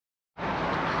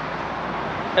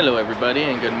Hello everybody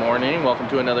and good morning. Welcome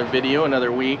to another video,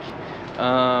 another week.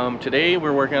 Today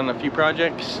we're working on a few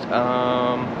projects.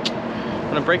 I'm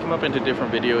going to break them up into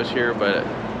different videos here, but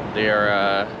they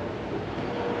are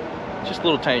just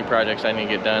little tiny projects I need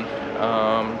to get done.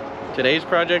 Today's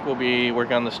project will be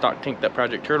working on the stock tank that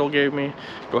Project Turtle gave me.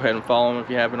 Go ahead and follow him if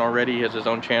you haven't already. He has his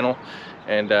own channel,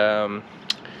 and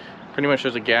pretty much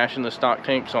there's a gash in the stock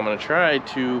tank, so I'm going to try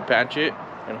to patch it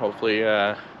and hopefully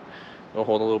it'll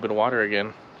hold a little bit of water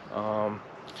again.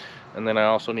 And then I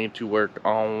also need to work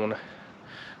on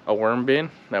a worm bin.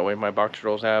 That way my box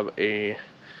turtles have a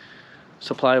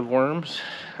supply of worms.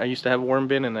 I used to have a worm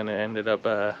bin, and then it ended up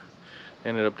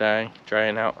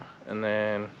drying out. And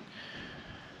then I'm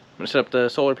gonna set up the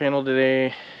solar panel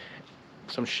today,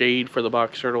 some shade for the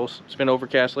box turtles. It's been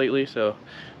overcast lately, so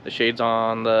the shade's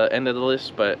on the end of the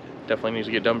list, but definitely needs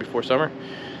to get done before summer.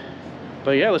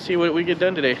 But yeah, let's see what we get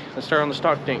done today. Let's start on the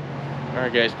stock tank.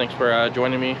 Alright guys, thanks for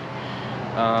joining me.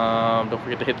 Don't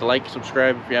forget to hit the like,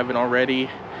 subscribe if you haven't already.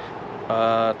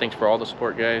 Thanks for all the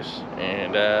support, guys,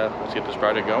 and let's get this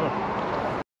project going.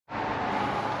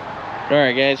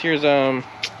 Alright guys, here's the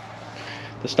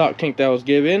stock tank that I was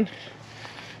given.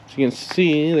 As you can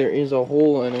see, there is a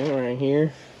hole in it right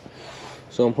here,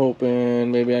 so I'm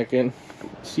hoping maybe I can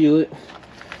seal it,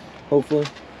 hopefully.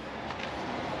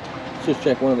 Let's just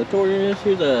check one of the tortoises.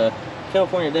 Here's a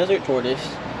California desert tortoise.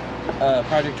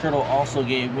 Project Turtle also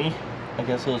gave me. I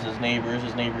guess it was his neighbors.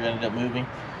 His neighbor ended up moving,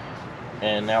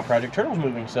 and now Project Turtle's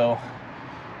moving, so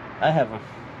I have them.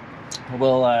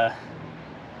 We'll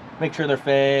make sure they're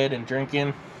fed and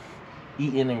drinking,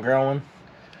 eating and growing,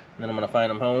 and then I'm gonna find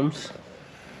them homes.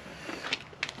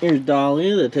 Here's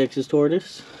Dolly, the Texas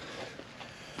tortoise.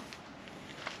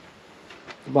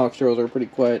 The box turtles are pretty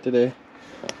quiet today.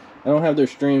 I don't have their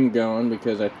stream going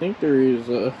because I think there is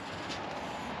a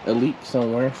leak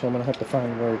somewhere, so I'm gonna have to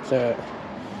find where it's at,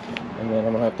 and then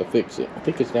I'm gonna have to fix it. I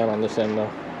think it's down on this end though.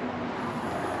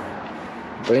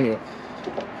 But anyway,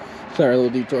 sorry, a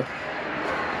little detour.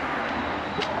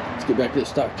 Let's get back to the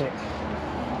stock tank.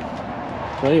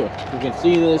 So anyway, you can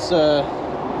see this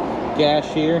gash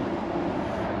here,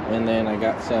 and then I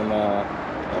got some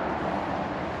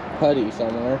putty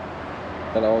somewhere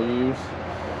that I'll use,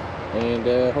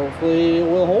 and hopefully it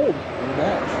will hold in the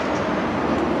batch.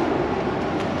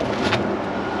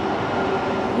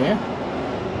 Yeah,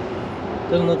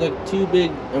 doesn't look like too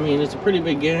big. I mean, it's a pretty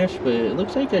big gash, but it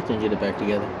looks like I can get it back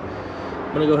together.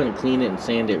 I'm gonna go ahead and clean it and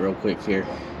sand it real quick here,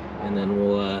 and then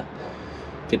we'll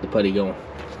get the putty going.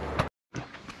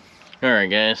 Alright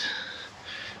guys,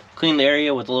 clean the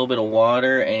area with a little bit of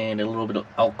water and a little bit of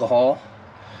alcohol.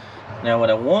 Now what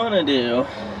I want to do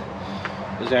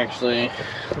is actually,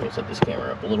 let me set this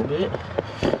camera up a little bit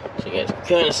so you guys can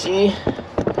kind of see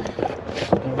what's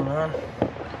going on.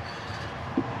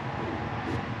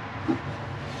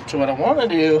 So what I want to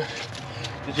do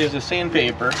is use the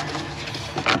sandpaper.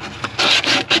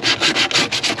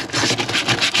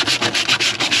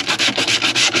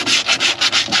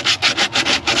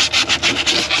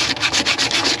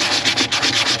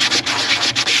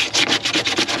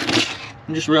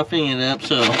 I'm just roughing it up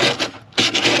so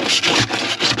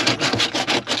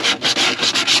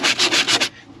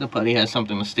the putty has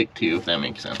something to stick to, if that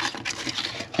makes sense.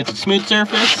 It's a smooth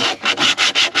surface.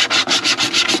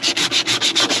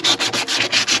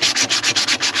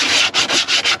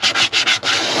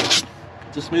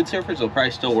 It's a smooth surface, it'll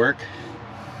probably still work,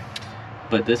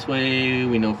 but this way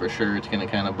we know for sure it's going to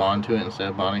kind of bond to it instead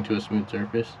of bonding to a smooth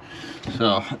surface.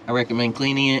 So I recommend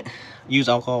cleaning it. Use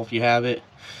alcohol if you have it,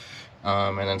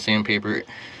 and then sandpaper it.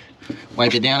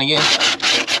 Wipe it down again.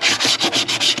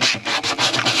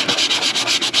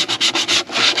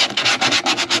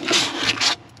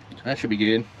 So that should be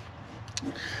good.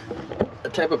 The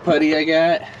type of putty I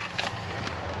got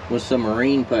was some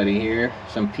marine putty here,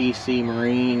 some PC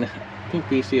Marine, I think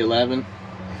PC 11.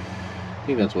 I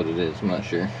think that's what it is, I'm not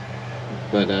sure.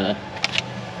 But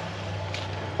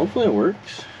hopefully it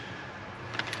works.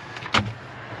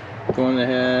 Going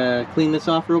to clean this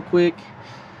off real quick,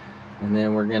 and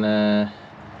then we're gonna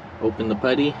open the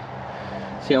putty,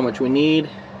 see how much we need.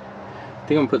 I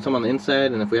think I'm gonna put some on the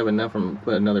inside, and if we have enough, I'm gonna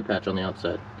put another patch on the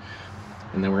outside.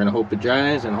 And then we're gonna hope it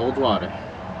dries and holds water.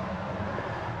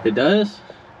 If it does,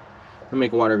 I'll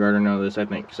make a water garden out of this, I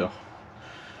think. So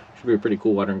should be a pretty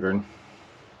cool watering garden.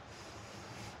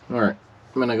 Alright,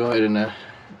 I'm gonna go ahead and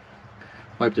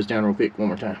wipe this down real quick one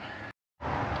more time.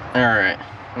 Alright,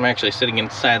 I'm actually sitting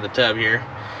inside the tub here,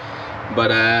 but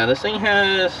this thing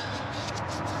has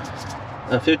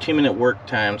a 15-minute work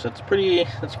time, so that's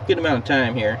a good amount of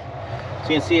time here. So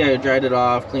you can see I dried it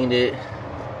off, cleaned it.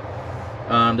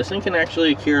 This thing can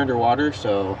actually cure underwater,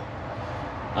 so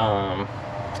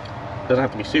Doesn't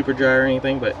have to be super dry or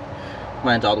anything, but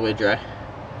mine's all the way dry.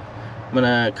 I'm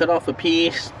gonna cut off a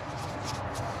piece.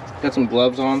 Got some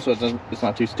gloves on so it's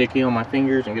not too sticky on my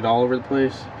fingers and get all over the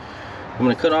place. I'm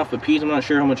gonna cut off a piece. I'm not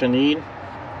sure how much I need,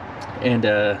 and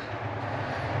we're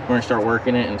gonna start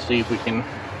working it and see if we can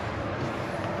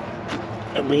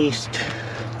at least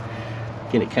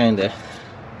get it kind of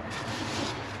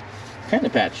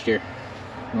patched here.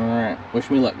 All right, wish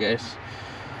me luck, guys.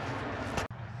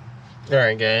 All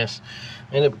right, guys,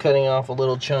 ended up cutting off a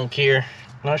little chunk here.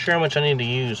 Not sure how much I need to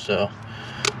use, so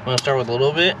I'm gonna start with a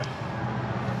little bit,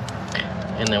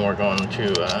 and then we're going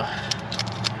to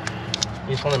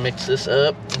you just want to mix this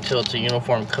up until it's a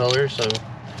uniform color, so it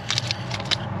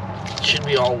should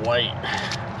be all white.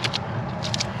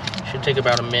 Should take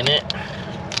about a minute,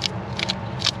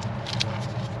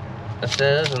 it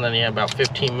says, and then you have about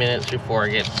 15 minutes before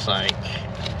it gets like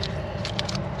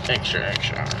extra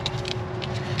hard.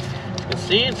 You can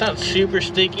see it's not super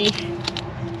sticky,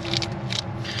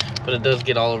 but it does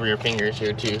get all over your fingers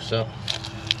here too, so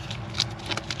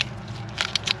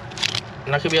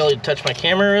I'm not gonna be able to touch my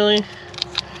camera really,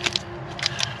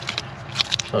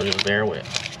 so just bear with.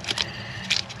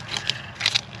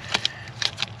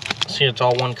 See, it's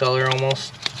all one color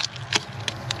almost.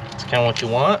 It's kind of what you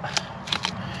want.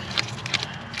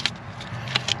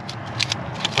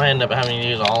 I end up having to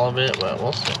use all of it, but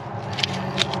we'll see.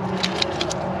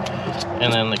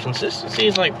 And then the consistency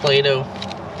is like Play-Doh.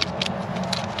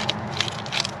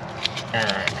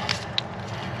 Alright.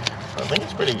 I think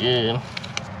it's pretty good.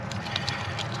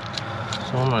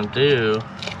 So what I'm going to do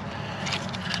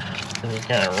is just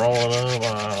kind of roll it up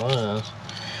like this.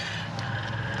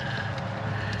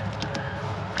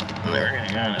 And then we're going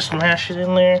to kind of smash it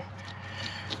in there.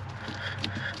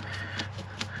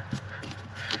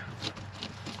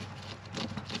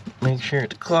 Make sure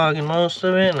it's clogging most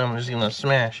of it, and I'm just going to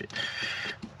smash it.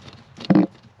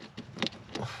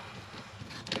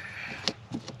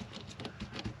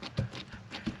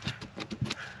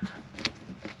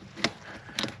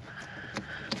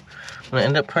 I'm gonna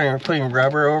end up putting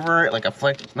rubber over it, like a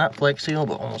flex, not Flex Seal,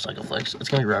 but almost like a flex. It's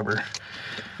gonna be rubber.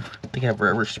 I think I have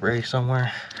rubber spray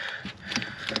somewhere.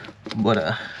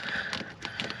 But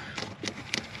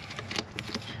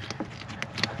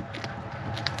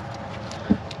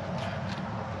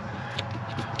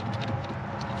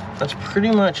that's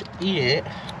pretty much it.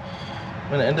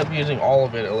 I'm gonna end up using all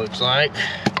of it, it looks like,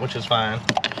 which is fine.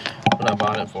 That's what I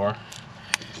bought it for.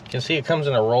 You can see it comes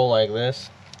in a roll like this.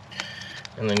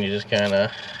 And then you just kind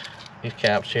of, these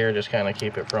caps here just kind of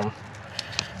keep it from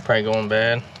probably going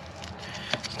bad.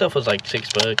 Stuff was like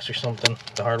 $6 or something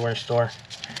at the hardware store.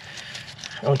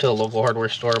 I went to a local hardware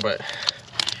store, but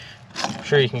I'm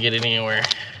sure you can get it anywhere.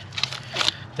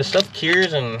 This stuff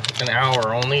cures in an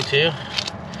hour only too.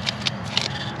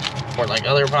 Or like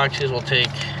other boxes will take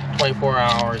 24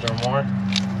 hours or more.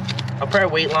 I'll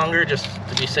probably wait longer just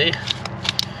to be safe.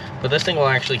 But this thing will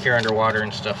actually cure underwater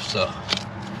and stuff, so.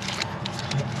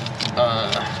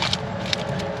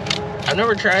 I've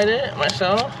never tried it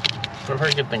myself, but I've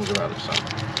heard good things about it, so.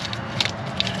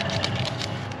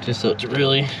 Just so it's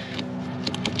really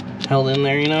held in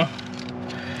there, you know?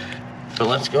 So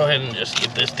let's go ahead and just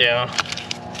get this down.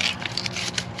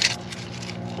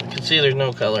 You can see there's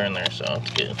no color in there, so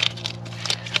it's good.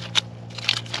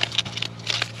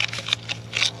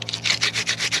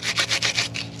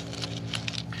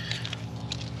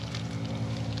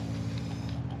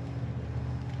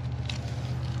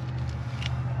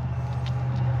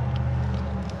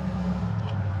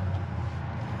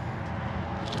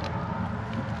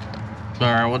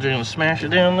 Alright, we're just gonna smash it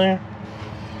down there.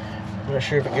 I'm not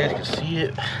sure if you guys can see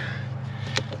it.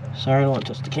 Sorry, I don't want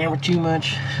to touch the camera too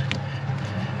much.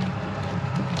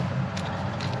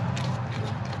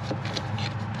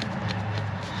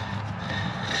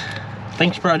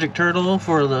 Thanks Project Turtle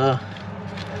for the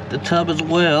tub as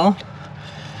well.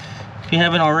 If you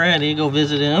haven't already, go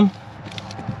visit him.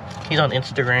 He's on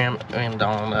Instagram and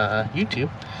on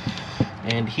YouTube.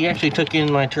 And he actually took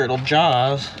in my turtle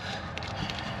Jaws,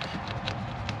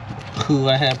 who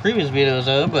I have previous videos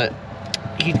of, but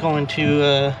he's going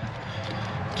to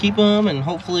keep them and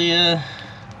hopefully in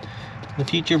the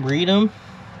future breed them,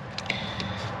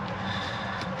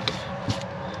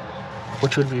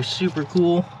 which would be super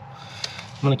cool.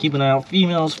 I'm gonna keep an eye out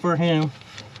females for him.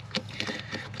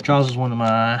 Jaws is one of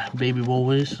my baby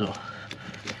boys, so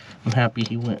I'm happy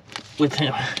he went with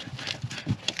him.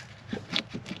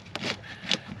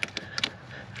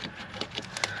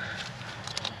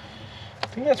 I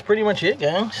think that's pretty much it,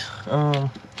 guys.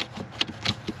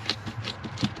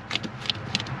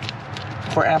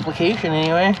 For application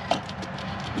anyway.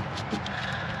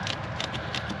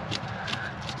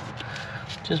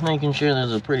 Just making sure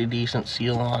there's a pretty decent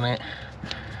seal on it.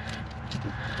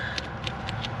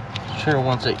 Sure,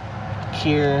 once it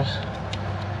cures,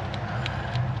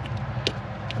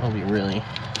 it'll be really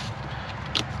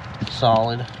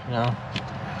solid, you know.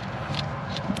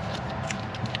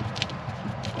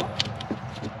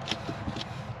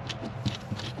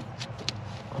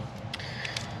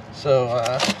 So,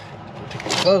 take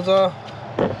the gloves off.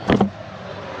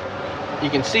 You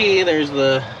can see there's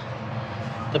the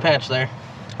patch there.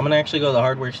 I'm gonna actually go to the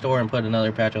hardware store and put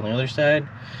another patch on the other side.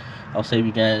 I'll save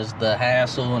you guys the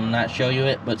hassle and not show you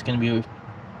it, but it's gonna be the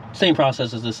same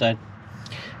process as this side.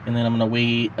 And then I'm gonna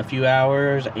wait a few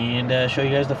hours and show you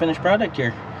guys the finished product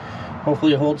here.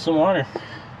 Hopefully it holds some water.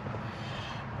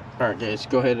 Alright guys,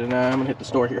 go ahead and I'm gonna hit the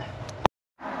store here.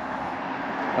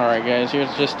 Alright guys,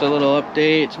 here's just a little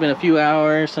update. It's been a few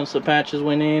hours since the patches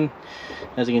went in.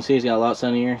 As you can see, it's got a lot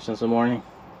sunnier since the morning.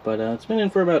 But it's been in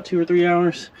for about 2 or 3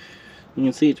 hours. You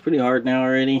can see it's pretty hard now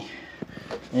already.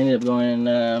 I ended up going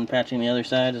and patching the other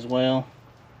side as well.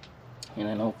 And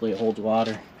then hopefully it holds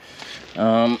water.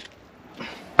 I'm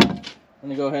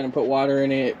gonna go ahead and put water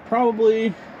in it probably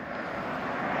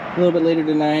a little bit later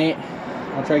tonight.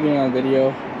 I'll try getting on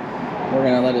video. We're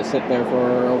gonna let it sit there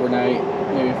for overnight,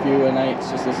 maybe a few nights,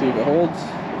 just to see if it holds.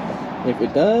 If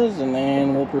it does, and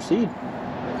then we'll proceed.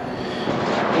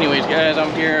 Anyways guys,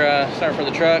 I'm here starting for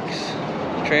the trucks,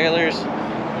 the trailers.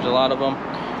 There's a lot of them,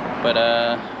 but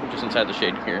I'm just inside the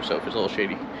shade here, so if it's a little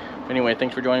shady. But anyway,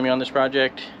 thanks for joining me on this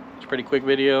project. It's a pretty quick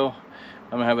video.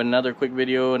 I'm gonna have another quick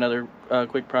video, another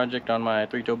quick project on my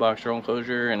 3-toe box draw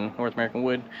enclosure and North American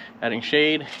wood, adding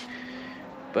shade.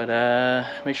 But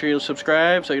make sure you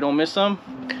subscribe so you don't miss them,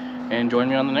 and join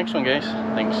me on the next one guys.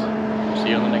 Thanks. See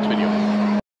you on the next video.